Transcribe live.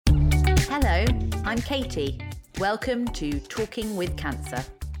I'm Katie. Welcome to Talking with Cancer.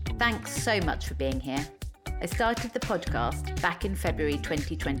 Thanks so much for being here. I started the podcast back in February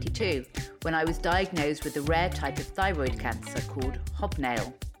 2022 when I was diagnosed with a rare type of thyroid cancer called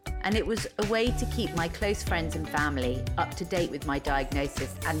hobnail. And it was a way to keep my close friends and family up to date with my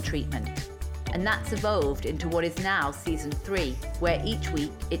diagnosis and treatment. And that's evolved into what is now season 3, where each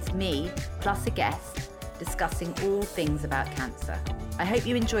week it's me plus a guest discussing all things about cancer. I hope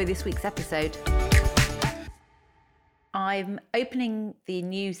you enjoy this week's episode. I'm opening the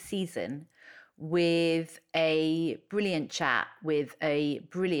new season with a brilliant chat with a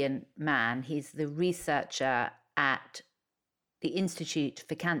brilliant man. He's the researcher at the Institute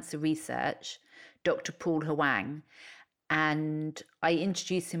for Cancer Research, Dr. Paul Huang. And I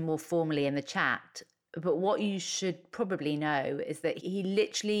introduce him more formally in the chat. But what you should probably know is that he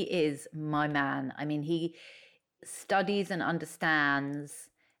literally is my man. I mean, he studies and understands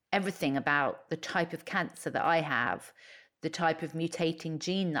everything about the type of cancer that I have, the type of mutating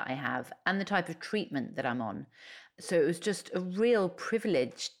gene that I have, and the type of treatment that I'm on. So it was just a real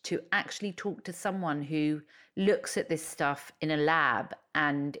privilege to actually talk to someone who looks at this stuff in a lab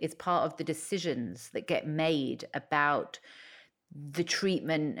and is part of the decisions that get made about the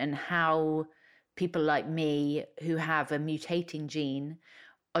treatment and how people like me who have a mutating gene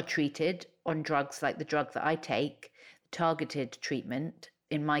are treated on drugs like the drug that I take, targeted treatment.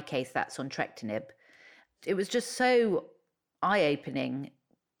 In my case, that's entrectinib. It was just so eye-opening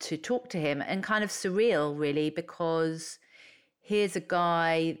to talk to him and kind of surreal, really, because here's a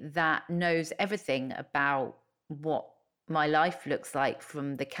guy that knows everything about what my life looks like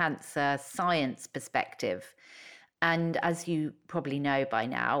from the cancer science perspective. And as you probably know by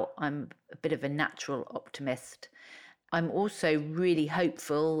now, I'm a bit of a natural optimist. I'm also really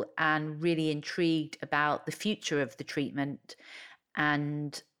hopeful and really intrigued about the future of the treatment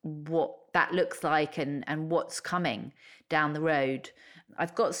and what that looks like and what's coming down the road.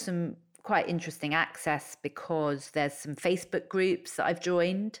 I've got some quite interesting access because there's some Facebook groups that I've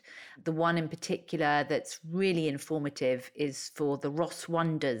joined. The one in particular that's really informative is for the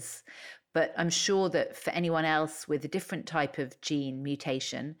ROS1ders. But I'm sure that for anyone else with a different type of gene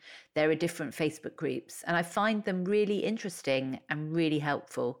mutation, there are different Facebook groups. And I find them really interesting and really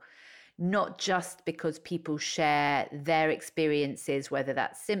helpful, not just because people share their experiences, whether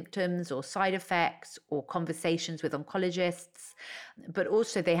that's symptoms or side effects or conversations with oncologists, but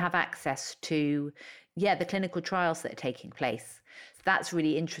also they have access to, the clinical trials that are taking place. So that's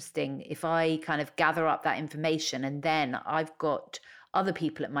really interesting. If I kind of gather up that information and then I've got other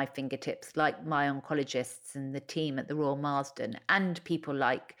people at my fingertips, like my oncologists and the team at the Royal Marsden, and people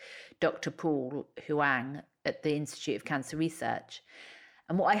like Dr. Paul Huang at the Institute of Cancer Research.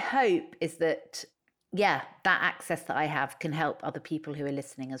 And what I hope is that, that access that I have can help other people who are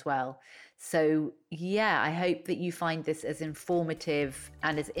listening as well. So, I hope that you find this as informative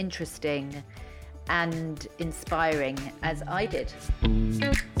and as interesting and inspiring as I did.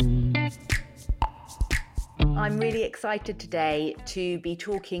 I'm really excited today to be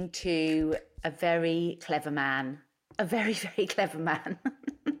talking to a very clever man, a very, very clever man.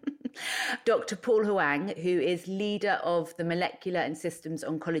 Dr. Paul Huang, who is leader of the Molecular and Systems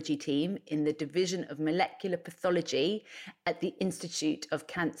Oncology team in the Division of Molecular Pathology at the Institute of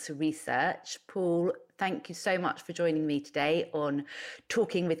Cancer Research. Paul, thank you so much for joining me today on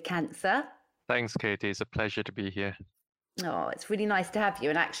Talking with Cancer. Thanks, Katie. It's a pleasure to be here. Oh, it's really nice to have you.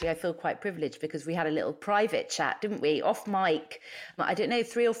 And actually, I feel quite privileged because we had a little private chat, didn't we? Off mic, I don't know,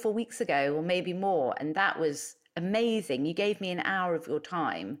 3 or 4 weeks ago, or maybe more. And that was amazing. You gave me an hour of your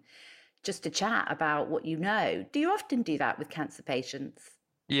time just to chat about what you know. Do you often do that with cancer patients?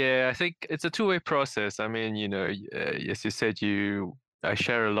 Yeah, I think it's a two-way process. I mean, as you said, I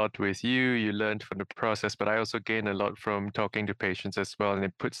share a lot with you. You learned from the process, but I also gain a lot from talking to patients as well. And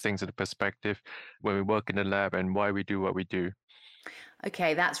it puts things into perspective when we work in the lab and why we do what we do.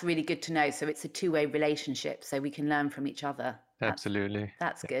 Okay, that's really good to know. So it's a two-way relationship, so we can learn from each other. Absolutely.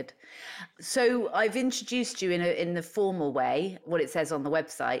 That's good. So I've introduced you in the formal way, what it says on the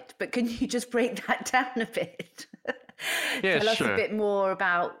website, but can you just break that down a bit? Yeah, Tell us sure. a bit more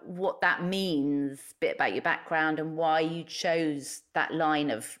about what that means, a bit about your background and why you chose that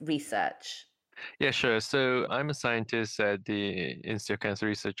line of research. Yeah, sure. So I'm a scientist at the Institute of Cancer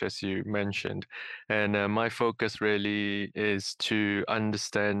Research, as you mentioned, and my focus really is to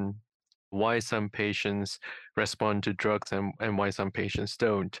understand why some patients respond to drugs and why some patients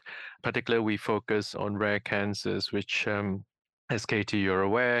don't. Particularly, we focus on rare cancers, which as Katie, you're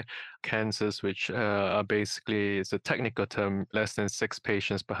aware, cancers which are basically, it's a technical term, less than 6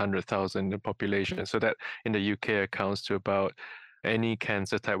 patients per 100,000 in the population. So that in the UK accounts to about any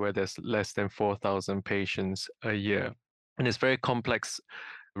cancer type where there's less than 4,000 patients a year. And it's very complex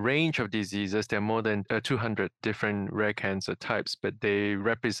range of diseases. There are more than 200 different rare cancer types, but they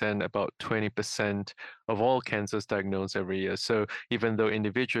represent about 20% of all cancers diagnosed every year. So even though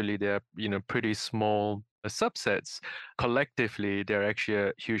individually they are, pretty small subsets, collectively they're actually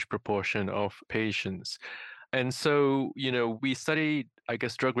a huge proportion of patients. And so, we study, I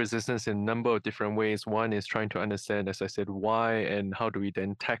guess, drug resistance in a number of different ways. One is trying to understand, as I said, why and how do we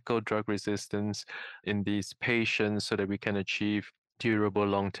then tackle drug resistance in these patients so that we can achieve durable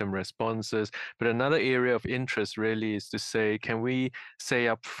long-term responses. But another area of interest really is to say, can we say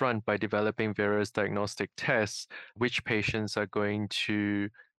upfront by developing various diagnostic tests, which patients are going to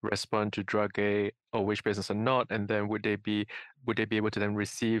respond to drug A or which patients are not, and then would they be able to then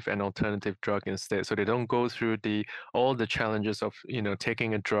receive an alternative drug instead, so they don't go through all the challenges of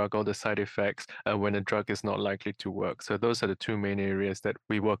taking a drug, all the side effects when a drug is not likely to work. So those are the two main areas that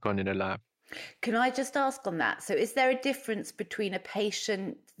we work on in the lab. Can I just ask on that? So is there a difference between a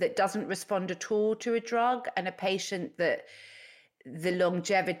patient that doesn't respond at all to a drug and a patient that the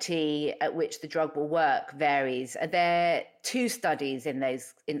longevity at which the drug will work varies? Are there two studies in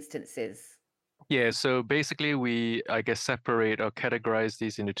those instances? Yeah, so basically we, I guess, separate or categorize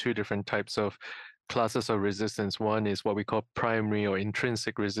these into two different types of classes of resistance. One is what we call primary or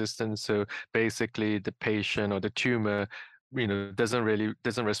intrinsic resistance. So basically the patient or the tumor,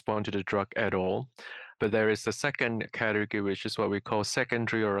 doesn't respond to the drug at all. But there is a second category, which is what we call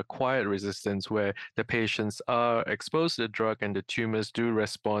secondary or acquired resistance, where the patients are exposed to the drug and the tumors do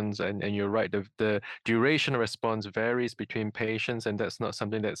respond. And you're right, the duration of response varies between patients, and that's not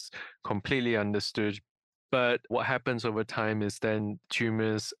something that's completely understood. But what happens over time is then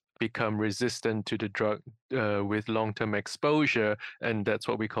tumors become resistant to the drug with long-term exposure, and that's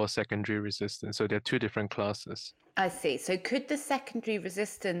what we call secondary resistance. So there are two different classes. I see. So could the secondary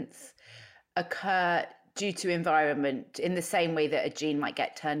resistance occur due to environment in the same way that a gene might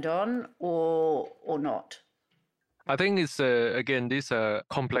get turned on or not? I think it's again, these are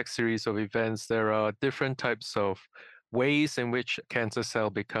complex series of events. There are different types of ways in which cancer cell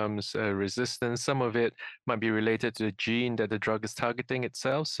becomes resistant. Some of it might be related to the gene that the drug is targeting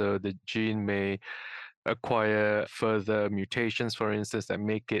itself. So the gene may acquire further mutations, for instance, that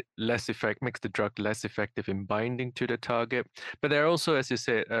makes the drug less effective in binding to the target. But there are also, as you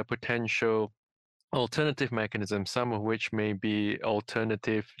said, potential alternative mechanisms, some of which may be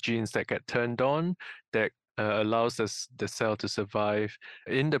alternative genes that get turned on that allows the cell to survive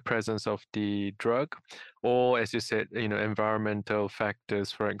in the presence of the drug, or as you said, environmental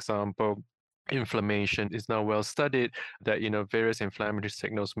factors, for example. Inflammation is now well studied that various inflammatory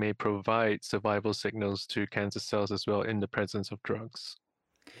signals may provide survival signals to cancer cells as well in the presence of drugs.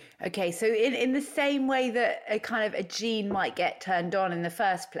 Okay, so in the same way that a kind of a gene might get turned on in the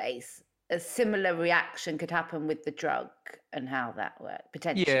first place, a similar reaction could happen with the drug and how that works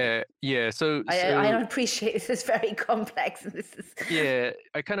potentially. Yeah. So I appreciate this is very complex and this is yeah,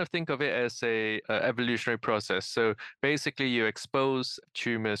 I kind of think of it as a evolutionary process. So basically, you expose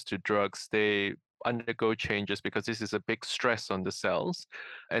tumors to drugs, they undergo changes because this is a big stress on the cells,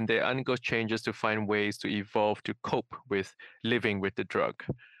 and they undergo changes to find ways to evolve to cope with living with the drug.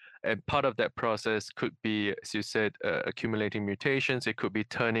 And part of that process could be, as you said, accumulating mutations. It could be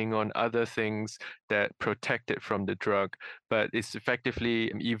turning on other things that protect it from the drug, but it's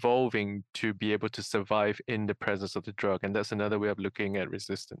effectively evolving to be able to survive in the presence of the drug. And that's another way of looking at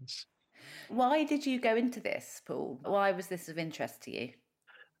resistance. Why did you go into this, Paul? Why was this of interest to you?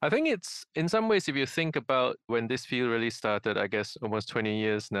 I think it's, in some ways, if you think about when this field really started, I guess almost 20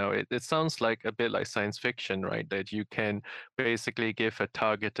 years now, it sounds like a bit like science fiction, right? That you can basically give a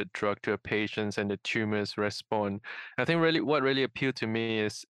targeted drug to a patient and the tumors respond. I think really what really appealed to me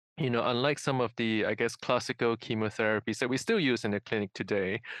is, unlike some of the, I guess, classical chemotherapies that we still use in the clinic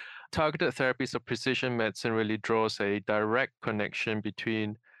today, targeted therapies of precision medicine really draws a direct connection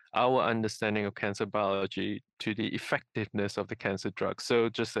between our understanding of cancer biology to the effectiveness of the cancer drug. So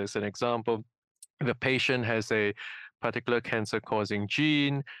just as an example, if a patient has a particular cancer-causing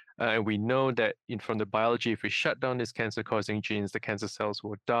gene, and we know that from the biology, if we shut down these cancer-causing genes, the cancer cells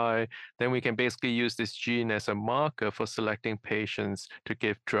will die, then we can basically use this gene as a marker for selecting patients to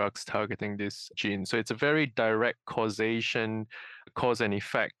give drugs targeting this gene. So it's a very direct causation, cause and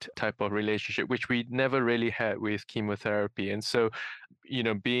effect type of relationship, which we never really had with chemotherapy. And so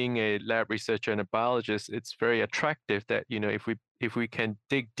being a lab researcher and a biologist, it's very attractive that, if we can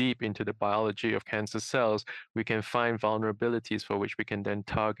dig deep into the biology of cancer cells, we can find vulnerabilities for which we can then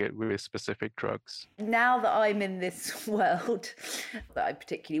target with specific drugs. Now that I'm in this world that I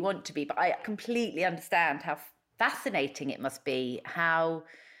particularly want to be, but I completely understand how fascinating it must be how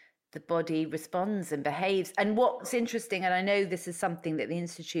the body responds and behaves. And what's interesting, and I know this is something that the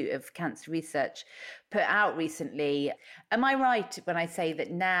Institute of Cancer Research put out recently, am I right when I say that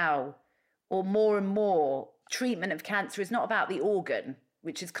now, or more and more, treatment of cancer is not about the organ,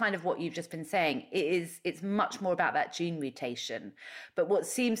 which is kind of what you've just been saying. It's much more about that gene mutation. But what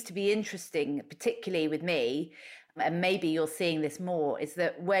seems to be interesting, particularly with me, and maybe you're seeing this more, is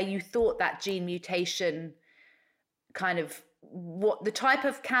that where you thought that gene mutation kind of what the type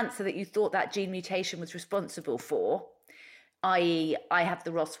of cancer that you thought that gene mutation was responsible for, i.e., I have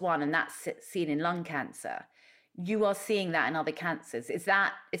the ROS1 and that's seen in lung cancer. You are seeing that in other cancers. Is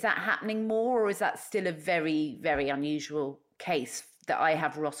that happening more, or is that still a very, very unusual case that I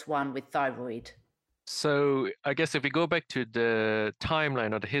have ROS1 with thyroid? So I guess if we go back to the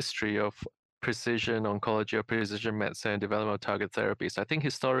timeline or the history of precision oncology or precision medicine and development of target therapies, I think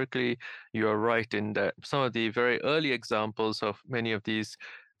historically you are right in that some of the very early examples of many of these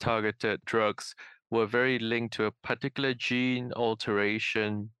targeted drugs were very linked to a particular gene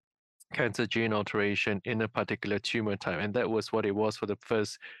alteration, cancer gene alteration in a particular tumor type. And that was what it was for the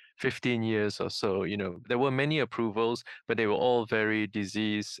first 15 years or so. There were many approvals, but they were all very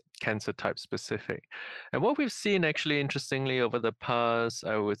disease cancer type specific. And what we've seen actually interestingly over the past,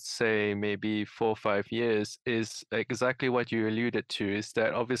 I would say maybe 4 or 5 years, is exactly what you alluded to, is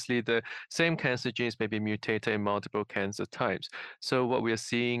that obviously the same cancer genes may be mutated in multiple cancer types. So what we're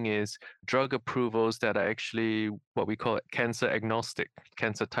seeing is drug approvals that are actually what we call cancer agnostic,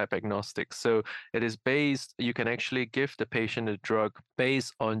 cancer type agnostic. So it is based, you can actually give the patient a drug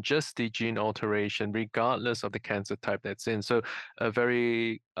based on just the gene alteration, regardless of the cancer type that's in. So a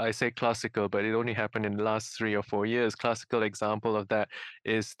very, I say classical, but it only happened in the last 3 or 4 years. Classical example of that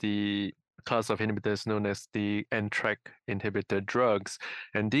is the class of inhibitors known as the NTRK inhibitor drugs.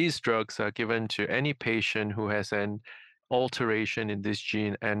 And these drugs are given to any patient who has an alteration in this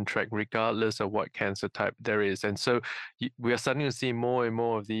gene NTRK, regardless of what cancer type there is. And so we are starting to see more and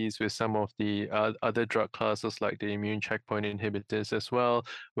more of these with some of the other drug classes like the immune checkpoint inhibitors as well,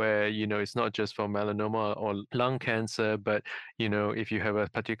 where, it's not just for melanoma or lung cancer, but, if you have a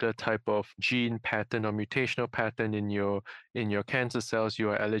particular type of gene pattern or mutational pattern in your cancer cells, you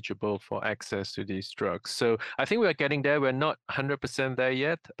are eligible for access to these drugs. So I think we're getting there. We're not 100% there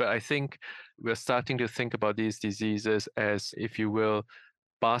yet, but I think we're starting to think about these diseases as, if you will,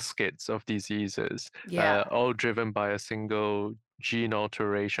 baskets of diseases, Yeah. all driven by a single gene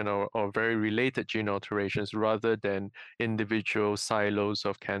alteration or very related gene alterations rather than individual silos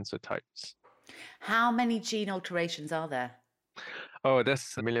of cancer types. How many gene alterations are there? Oh,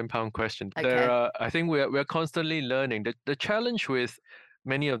 that's a million-pound question. Okay. I think we're constantly learning. The challenge with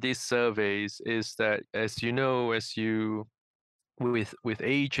many of these surveys is that, as you know, with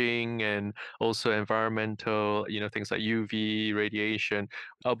aging and also environmental, things like UV radiation,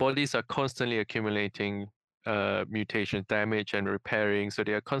 our bodies are constantly accumulating mutation damage and repairing. So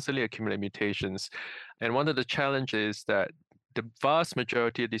they are constantly accumulating mutations. And one of the challenges is that the vast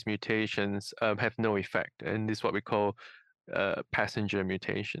majority of these mutations have no effect, and this is what we call passenger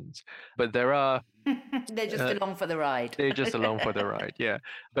mutations. But there are They're just uh, along for the ride. they're just along for the ride, yeah.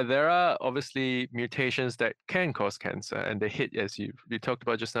 But there are obviously mutations that can cause cancer, and they hit, as you talked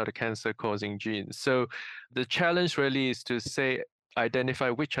about just now, the cancer-causing genes. So the challenge really is to identify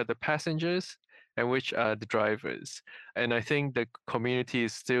which are the passengers and which are the drivers. And I think the community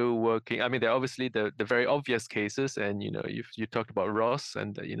is still working. I mean, there are obviously the very obvious cases, and you talked about Ross,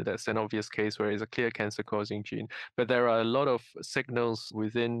 and that's an obvious case where it's a clear cancer-causing gene. But there are a lot of signals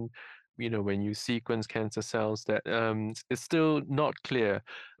within when you sequence cancer cells that it's still not clear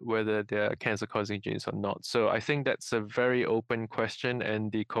whether they're cancer-causing genes or not. So I think that's a very open question, and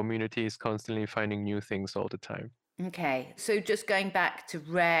the community is constantly finding new things all the time. Okay, so just going back to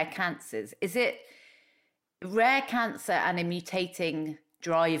rare cancers, is it rare cancer and a mutating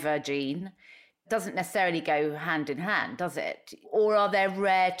driver gene doesn't necessarily go hand in hand, does it? Or are there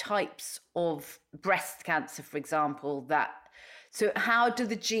rare types of breast cancer, for example, that so how do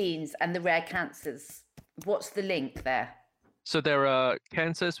the genes and the rare cancers, what's the link there? So there are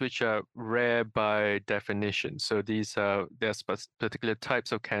cancers which are rare by definition. So there's particular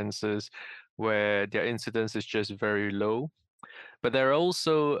types of cancers where their incidence is just very low. But there are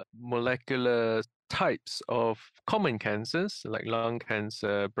also molecular types of common cancers like lung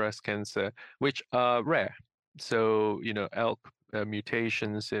cancer, breast cancer, which are rare. So, ALK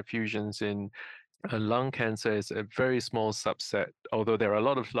mutations, fusions in lung cancer is a very small subset, although there are a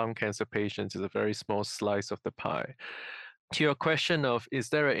lot of lung cancer patients, it's a very small slice of the pie. To your question of, is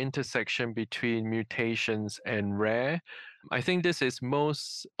there an intersection between mutations and rare? I think this is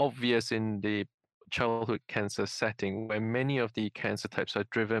most obvious in the childhood cancer setting where many of the cancer types are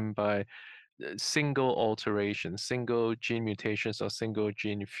driven by single alterations, single gene mutations or single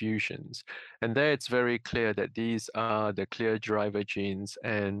gene fusions. And there it's very clear that these are the clear driver genes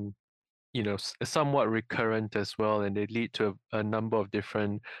and somewhat recurrent as well, and they lead to a number of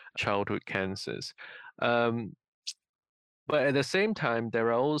different childhood cancers. Um, but at the same time, there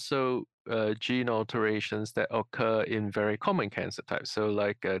are also gene alterations that occur in very common cancer types. So,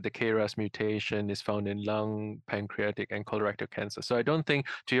 like the KRAS mutation is found in lung, pancreatic, and colorectal cancer. So, I don't think,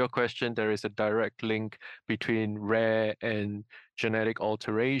 to your question, there is a direct link between rare and genetic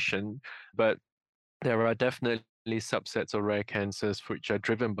alteration, but there are definitely subsets of rare cancers which are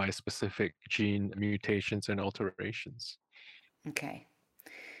driven by specific gene mutations and alterations. Okay.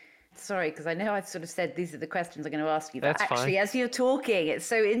 Sorry, because I know I've sort of said these are the questions I'm going to ask you, but That's actually, fine. as you're talking, it's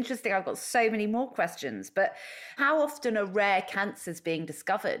so interesting. I've got so many more questions. But how often are rare cancers being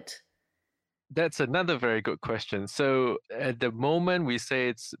discovered? That's another very good question. So at the moment, we say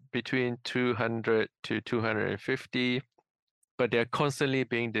it's between 200 to 250, but they're constantly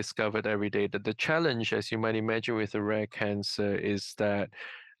being discovered every day. The challenge, as you might imagine, with a rare cancer is that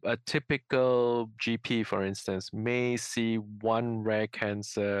a typical GP, for instance, may see one rare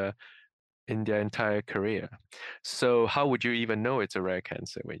cancer in their entire career. So how would you even know it's a rare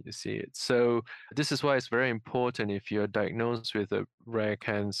cancer when you see it? So this is why it's very important if you're diagnosed with a rare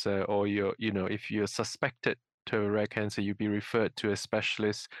cancer or if you're suspected to a rare cancer, you be referred to a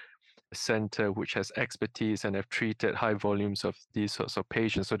specialist center which has expertise and have treated high volumes of these sorts of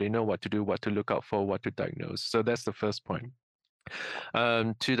patients, so they know what to do, what to look out for, what to diagnose. So that's the first point.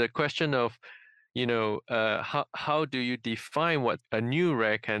 To the question of how do you define what a new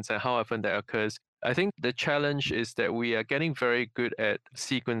rare cancer, how often that occurs? I think the challenge is that we are getting very good at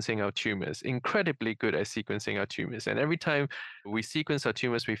sequencing our tumors, incredibly good at sequencing our tumors. And every time we sequence our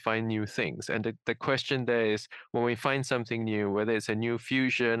tumors, we find new things. And the question there is, when we find something new, whether it's a new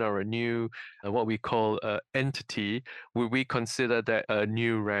fusion or a new, what we call entity, will we consider that a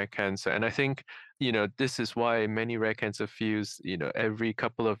new rare cancer? And I think this is why many rare cancer fields, every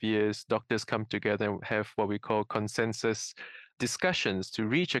couple of years, doctors come together and have what we call consensus discussions to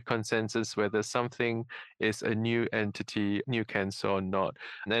reach a consensus whether something is a new entity, new cancer or not.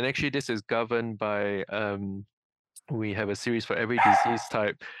 And then actually this is governed by, we have a series for every disease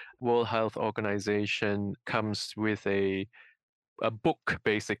type. World Health Organization comes with a book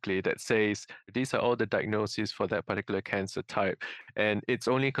basically that says these are all the diagnoses for that particular cancer type, and it's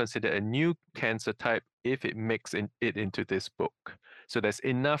only considered a new cancer type if it makes it into this book. So there's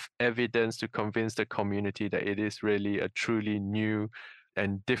enough evidence to convince the community that it is really a truly new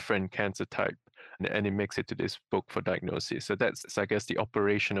and different cancer type, and it makes it to this book for diagnosis. So that's, I guess, the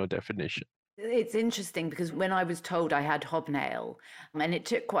operational definition. It's interesting because when I was told I had hobnail, and it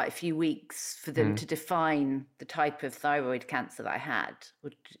took quite a few weeks for them to define the type of thyroid cancer that I had,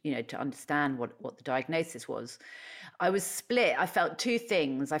 or, to understand what the diagnosis was, I was split. I felt two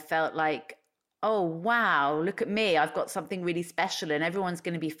things. I felt like, oh, wow, look at me. I've got something really special, and everyone's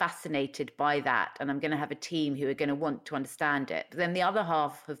going to be fascinated by that. And I'm going to have a team who are going to want to understand it. But then the other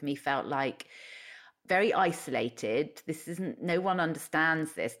half of me felt like, very isolated. This isn't, no one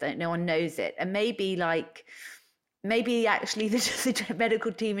understands this. No one knows it. And maybe actually the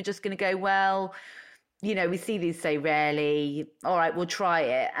medical team are just going to go, well, we see these so rarely. All right, we'll try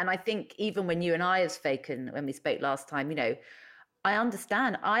it. And I think even when you and I have spoken, when we spoke last time, I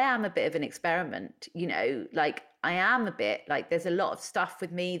understand I am a bit of an experiment, like I am a bit like there's a lot of stuff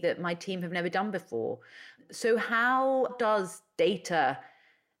with me that my team have never done before. So how does data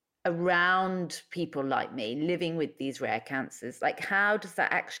around people like me living with these rare cancers, like how does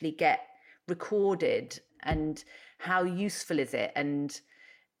that actually get recorded, and how useful is it? And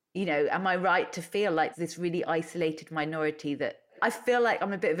am I right to feel like this really isolated minority that I feel like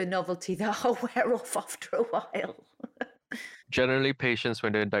I'm a bit of a novelty that I'll wear off after a while? Generally, patients,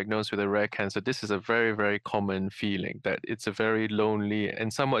 when they're diagnosed with a rare cancer, this is a very, very common feeling that it's a very lonely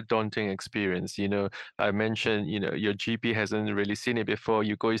and somewhat daunting experience. I mentioned, your GP hasn't really seen it before.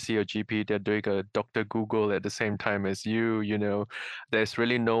 You go see your GP, they're doing a Dr. Google at the same time as you. There's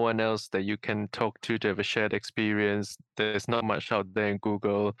really no one else that you can talk to have a shared experience. There's not much out there in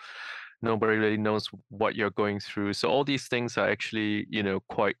Google. Nobody really knows what you're going through. So all these things are actually,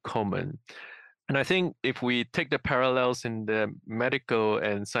 quite common. And I think if we take the parallels in the medical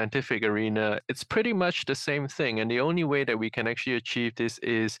and scientific arena, it's pretty much the same thing. And the only way that we can actually achieve this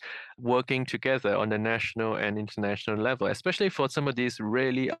is working together on the national and international level, especially for some of these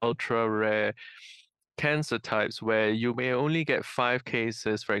really ultra rare cancer types where you may only get 5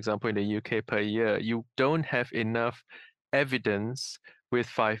 cases, for example, in the UK per year. You don't have enough evidence with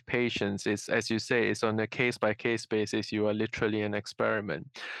 5 patients. It's, as you say, it's on a case-by-case basis. You are literally an experiment.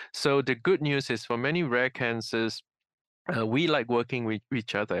 So the good news is for many rare cancers, we like working with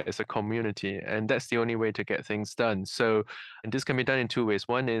each other as a community, and that's the only way to get things done. So, and this can be done in 2 ways.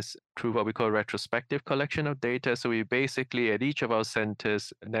 One is through what we call retrospective collection of data. So we basically, at each of our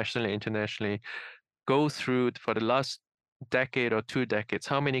centers, nationally, internationally, go through for the last decade or 2 decades,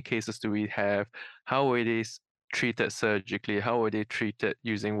 how many cases do we have? How were they treated surgically? How were they treated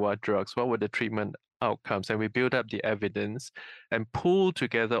using what drugs? What were the treatment outcomes? And we build up the evidence and pull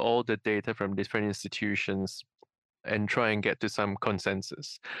together all the data from different institutions and try and get to some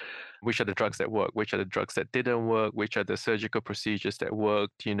consensus. Which are the drugs that work? Which are the drugs that didn't work? Which are the surgical procedures that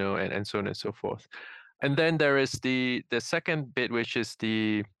worked? And so on and so forth. And then there is the second bit, which is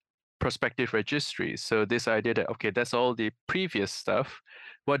the prospective registry. So this idea that, okay, that's all the previous stuff.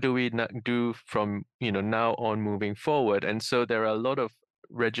 What do we do from now on moving forward? And so there are a lot of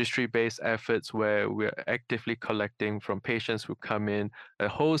registry-based efforts where we're actively collecting from patients who come in a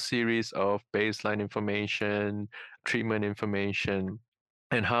whole series of baseline information, treatment information,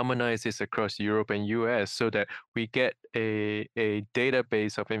 and harmonize this across Europe and US so that we get a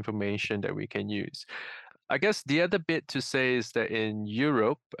database of information that we can use. I guess the other bit to say is that in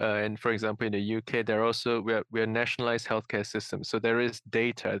Europe, and for example in the UK, we're nationalized healthcare systems. So there is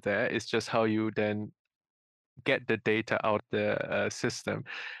data there. It's just how you then get the data out the system.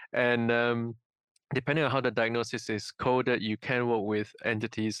 And depending on how the diagnosis is coded, you can work with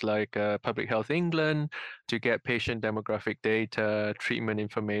entities like Public Health England to get patient demographic data, treatment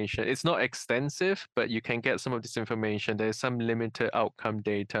information. It's not extensive, but you can get some of this information. There's some limited outcome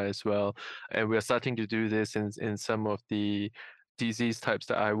data as well. And we're starting to do this in some of the disease types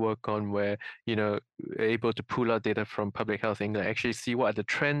that I work on where, able to pull out data from Public Health England, actually see what the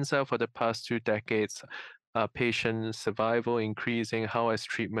trends are for the past 2 decades. Patient survival increasing? How has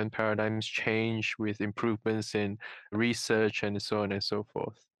treatment paradigms changed with improvements in research and so on and so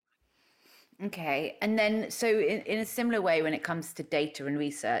forth? Okay. And then, so in a similar way, when it comes to data and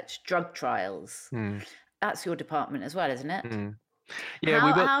research, drug trials, Mm, that's your department as well, isn't it? mm. Yeah,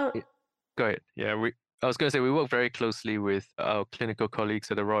 we How, work. how, Go ahead. Yeah, I was going to say we work very closely with our clinical colleagues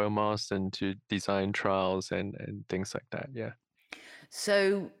at the Royal Marsden to design trials and things like that. Yeah.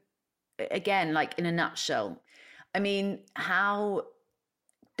 so again, like in a nutshell, I mean, how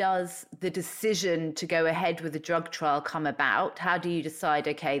does the decision to go ahead with the drug trial come about? How do you decide,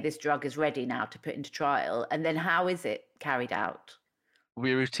 okay, this drug is ready now to put into trial? And then how is it carried out?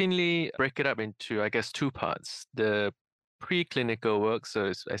 We routinely break it up into, I guess, 2 parts. The preclinical work,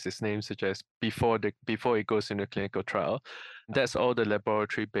 so as its name suggests, before it goes into clinical trial, that's all the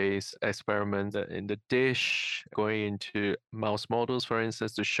laboratory-based experiments in the dish, going into mouse models, for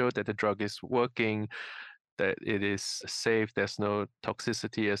instance, to show that the drug is working, that it is safe, there's no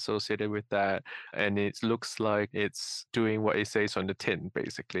toxicity associated with that, and it looks like it's doing what it says on the tin,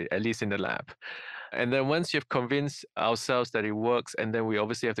 basically, at least in the lab. And then once you've convinced ourselves that it works, and then we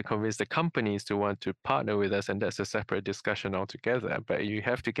obviously have to convince the companies to want to partner with us, and that's a separate discussion altogether. But you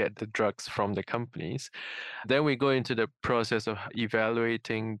have to get the drugs from the companies. Then we go into the process of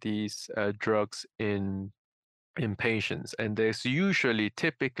evaluating these drugs in patients, and there's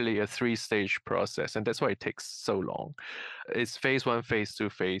typically a 3-stage process, and that's why it takes so long. It's phase 1, phase 2,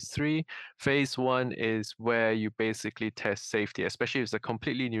 phase 3. Phase 1 is where you basically test safety, especially if it's a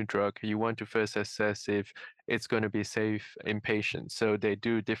completely new drug. You want to first assess if it's going to be safe in patients. So they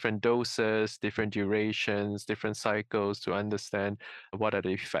do different doses, different durations, different cycles to understand what are the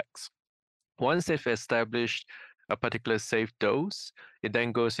effects. Once they've established a particular safe dose, it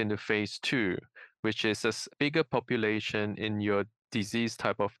then goes into phase 2, which is a bigger population in your disease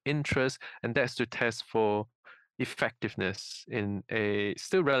type of interest, and that's to test for effectiveness in a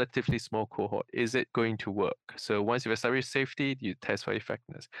still relatively small cohort. Is it going to work? So once you've established safety, you test for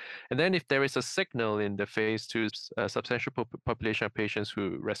effectiveness. And then if there is a signal in the phase 2, substantial population of patients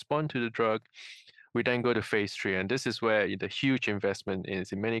who respond to the drug, we then go to phase 3, and this is where the huge investment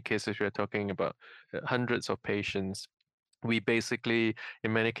is. In many cases, we are talking about hundreds of patients. We basically,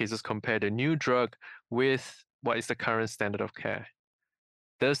 in many cases, compare the new drug with what is the current standard of care.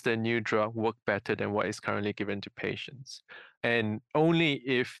 Does the new drug work better than what is currently given to patients? And only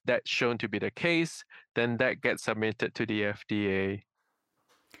if that's shown to be the case, then that gets submitted to the FDA,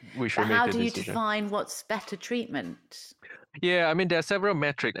 which But will make how the do you decision. define what's better treatment? Yeah, I mean, there are several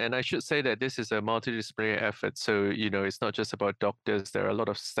metrics, and I should say that this is a multidisciplinary effort. So, it's not just about doctors. There are a lot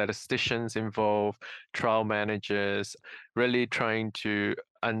of statisticians involved, trial managers, really trying to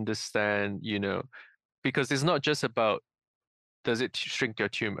understand, because it's not just about does it shrink your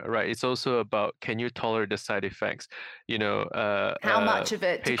tumor, right? It's also about, can you tolerate the side effects? You know, How much of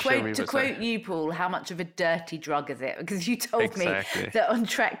it, patient to reverse. quote you, Paul, how much of a dirty drug is it? Because you told me Exactly. that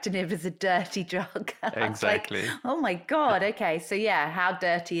entrectinib is a dirty drug. I was like, Exactly. oh my God, okay. So yeah, how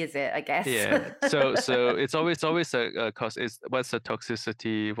dirty is it, I guess? Yeah. So it's always a cost. Is what's the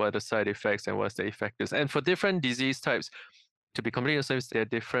toxicity, what are the side effects, and what's the effectors? And for different disease types, to be completely honest, there are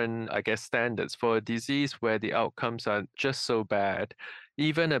different, I guess, standards. For a disease where the outcomes are just so bad,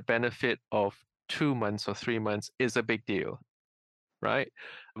 even a benefit of 2 months or 3 months is a big deal, right?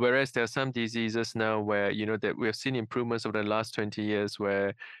 Whereas there are some diseases now where, that we have seen improvements over the last 20 years,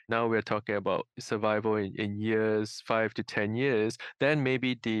 where now we're talking about survival in years, 5 to 10 years, then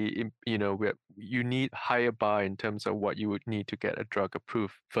maybe you need higher bar in terms of what you would need to get a drug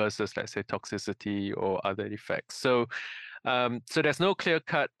approved versus, let's say, toxicity or other effects. So there's no clear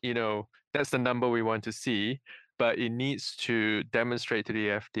cut, that's the number we want to see, but it needs to demonstrate to the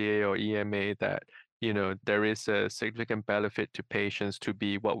FDA or EMA that, there is a significant benefit to patients to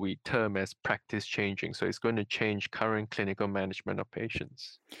be what we term as practice changing. So it's going to change current clinical management of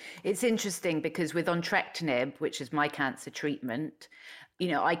patients. It's interesting because with entrectinib, which is my cancer treatment,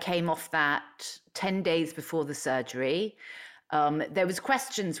 I came off that 10 days before the surgery. There was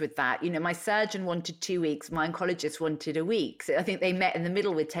questions with that. My surgeon wanted 2 weeks, my oncologist wanted a week. So I think they met in the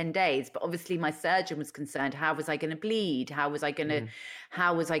middle with 10 days. But obviously my surgeon was concerned, how was I going to bleed? How was I going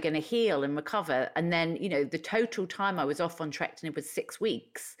to heal and recover? And then, the total time I was off entrectinib was 6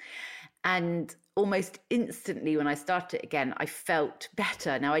 weeks. And almost instantly when I started it again, I felt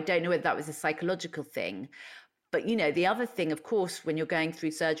better. Now, I don't know whether that was a psychological thing, but the other thing, of course, when you're going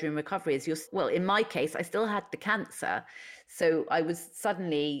through surgery and recovery is well, in my case, I still had the cancer. So I was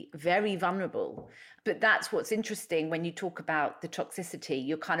suddenly very vulnerable. But that's what's interesting when you talk about the toxicity,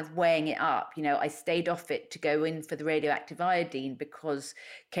 you're kind of weighing it up. I stayed off it to go in for the radioactive iodine because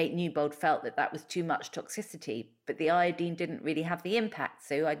Kate Newbold felt that that was too much toxicity, but the iodine didn't really have the impact.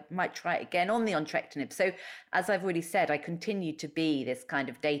 So I might try it again on the entrectinib. So as I've already said, I continue to be this kind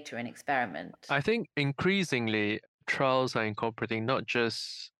of data and experiment. I think increasingly trials are incorporating not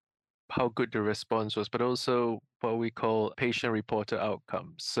just how good the response was, but also what we call patient-reported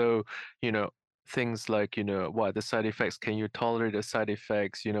outcomes. So, things like, what are the side effects? Can you tolerate the side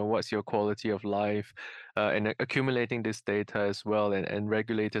effects? What's your quality of life? And accumulating this data as well, and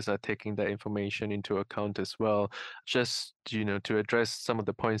regulators are taking that information into account as well. Just, to address some of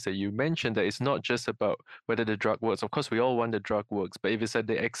the points that you mentioned, that it's not just about whether the drug works. Of course, we all want the drug works, but if it's at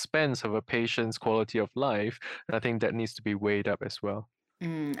the expense of a patient's quality of life, I think that needs to be weighed up as well.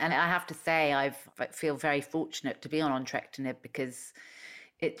 And I have to say, I feel very fortunate to be on entrectinib because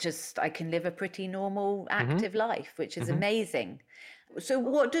I can live a pretty normal, active life, which is amazing. So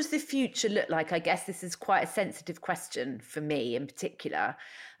what does the future look like? I guess this is quite a sensitive question for me in particular.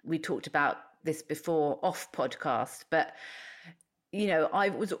 We talked about this before off podcast, but, I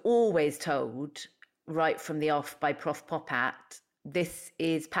was always told right from the off by Prof. Popat, this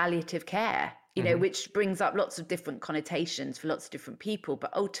is palliative care. Which brings up lots of different connotations for lots of different people.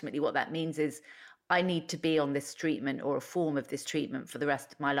 But ultimately what that means is I need to be on this treatment or a form of this treatment for the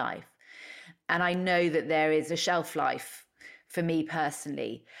rest of my life. And I know that there is a shelf life for me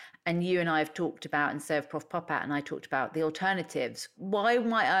personally. And you and I have talked about, and so have Prof. Popat and I talked about the alternatives. Why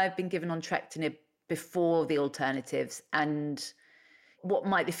might I have been given entrectinib before the alternatives? And what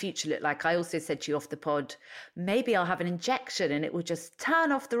might the future look like? I also said to you off the pod, maybe I'll have an injection and it will just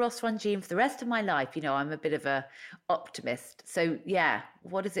turn off the ROS1 gene for the rest of my life. I'm a bit of a optimist. So yeah,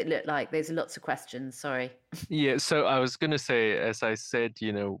 what does it look like? There's lots of questions, sorry. Yeah, so I was going to say, as I said,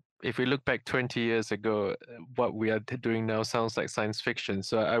 if we look back 20 years ago, what we are doing now sounds like science fiction.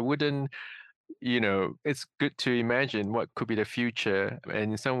 So I wouldn't, it's good to imagine what could be the future.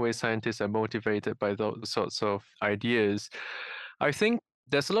 And in some ways, scientists are motivated by those sorts of ideas. I think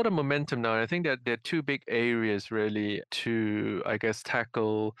there's a lot of momentum now. And I think that there are two big areas really to, I guess,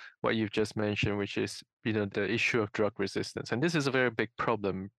 tackle what you've just mentioned, which is, the issue of drug resistance. And this is a very big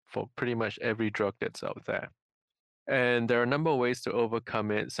problem for pretty much every drug that's out there. And there are a number of ways to overcome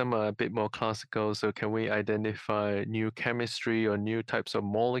it. Some are a bit more classical. So can we identify new chemistry or new types of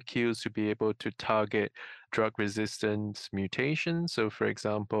molecules to be able to target drug resistance mutations? So for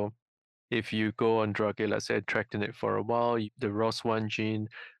example, if you go on drug, let's say entrectinib for a while, the ROS1 gene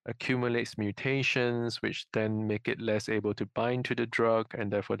accumulates mutations, which then make it less able to bind to the drug, and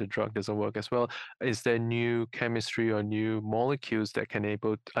therefore the drug doesn't work as well. Is there new chemistry or new molecules that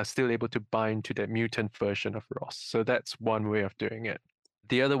are still able to bind to that mutant version of ROS? So that's one way of doing it.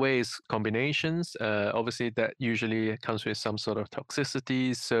 The other way is combinations. Obviously, that usually comes with some sort of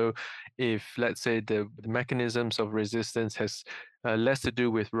toxicity. So if, let's say, the mechanisms of resistance has less to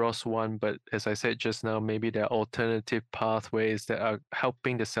do with ROS1, but as I said just now, maybe there are alternative pathways that are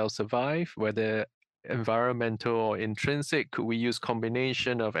helping the cell survive, whether environmental or intrinsic. Could we use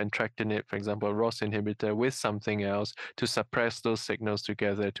combination of entrectinib, for example, a ROS inhibitor, with something else to suppress those signals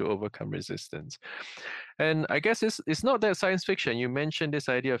together to overcome resistance? And I guess it's not that science fiction. You mentioned this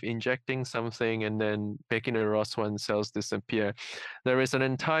idea of injecting something and then making the ROS1 cells disappear. There is an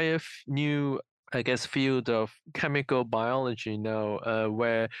entire new, I guess, field of chemical biology now,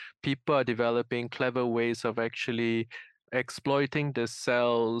 where people are developing clever ways of actually exploiting the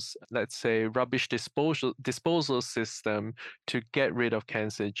cell's, let's say, rubbish disposal system to get rid of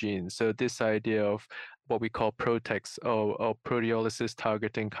cancer genes. So this idea of what we call PROTACs, or proteolysis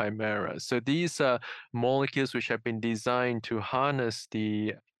targeting chimeras. So these are molecules which have been designed to harness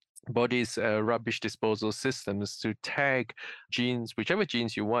the body's rubbish disposal systems to tag genes, whichever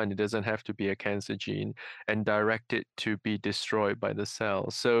genes you want. It doesn't have to be a cancer gene, and direct it to be destroyed by the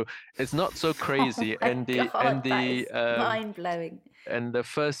cell. So it's not so crazy. Oh my God, that is mind-blowing. And the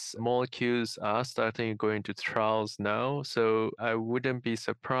first molecules are starting to go into trials now. So I wouldn't be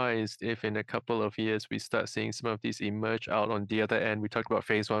surprised if in a couple of years we start seeing some of these emerge out on the other end. We talked about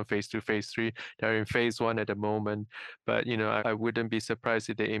phase 1, phase 2, phase 3. They're in phase 1 at the moment. But, I wouldn't be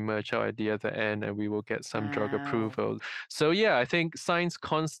surprised if they emerge out at the other end and we will get some drug approval. So yeah, I think science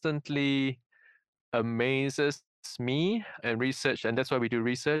constantly amazes me and research, and that's why we do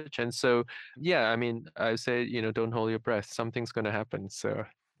research. And so yeah, I mean, I say, don't hold your breath, something's going to happen. So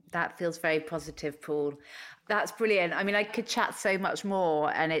that feels very positive, Paul. That's brilliant. I mean, I could chat so much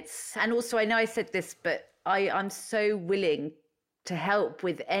more, and also, I know I said this, but I'm so willing to help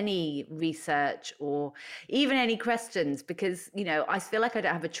with any research or even any questions, because, I feel like I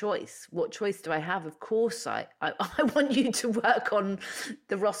don't have a choice. What choice do I have? Of course, I want you to work on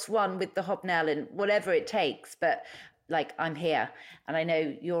the ROS1 with the hobnail and whatever it takes. But I'm here, and I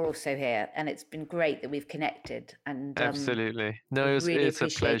know you're also here, and it's been great that we've connected. And absolutely, no, it's a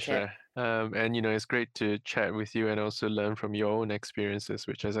pleasure. And it's great to chat with you and also learn from your own experiences,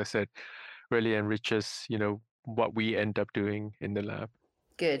 which, as I said, really enriches what we end up doing in the lab.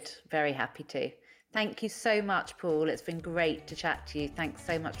 Good. Very happy to. Thank you so much, Paul. It's been great to chat to you. Thanks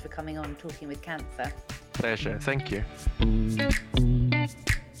so much for coming on Talking with Cancer. Pleasure. Thank you.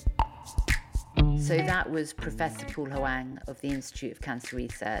 So that was Professor Paul Hoang of the Institute of Cancer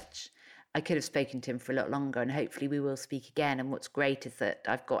Research. I could have spoken to him for a lot longer, and hopefully we will speak again. And what's great is that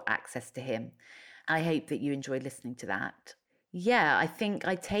I've got access to him. I hope that you enjoyed listening to that. Yeah, I think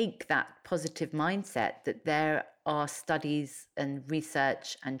I take that positive mindset that there are studies and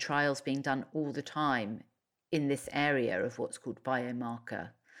research and trials being done all the time in this area of what's called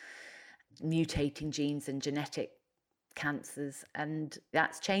biomarker, mutating genes and genetic cancers, and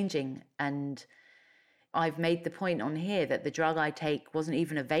that's changing. And I've made the point on here that the drug I take wasn't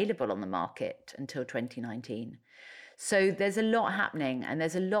even available on the market until 2019. So there's a lot happening, and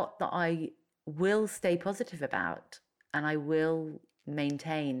there's a lot that I will stay positive about. And I will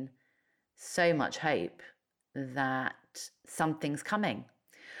maintain so much hope that something's coming.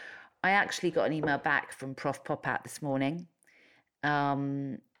 I actually got an email back from Prof. Popat this morning.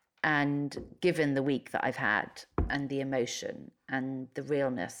 And given the week that I've had and the emotion and the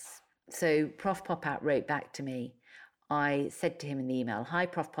realness. So Prof. Popat wrote back to me. I said to him in the email, "Hi,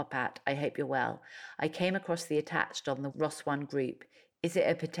 Prof. Popat, I hope you're well. I came across the attached on the ROS1 group. Is it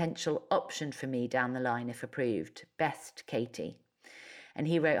a potential option for me down the line if approved? Best, Katie." And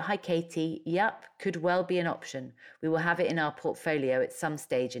he wrote, "Hi, Katie. Yep, could well be an option. We will have it in our portfolio at some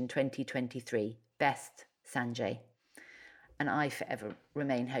stage in 2023. Best, Sanjay." And I forever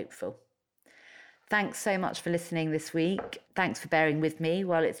remain hopeful. Thanks so much for listening this week. Thanks for bearing with me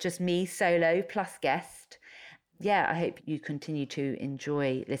while it's just me solo plus guest. Yeah, I hope you continue to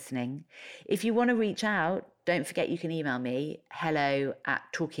enjoy listening. If you want to reach out, don't forget you can email me,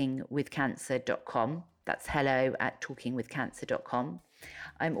 hello@talkingwithcancer.com. That's hello@talkingwithcancer.com.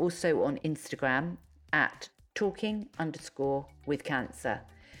 I'm also on Instagram at talking_with-cancer.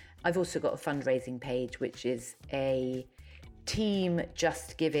 I've also got a fundraising page, which is a team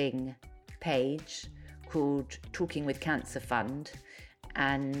just giving page called Talking with Cancer Fund.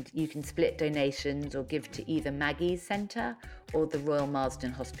 And you can split donations or give to either Maggie's Centre or the Royal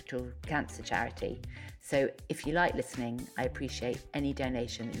Marsden Hospital Cancer Charity. So if you like listening, I appreciate any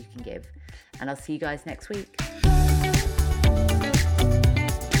donation that you can give. And I'll see you guys next week.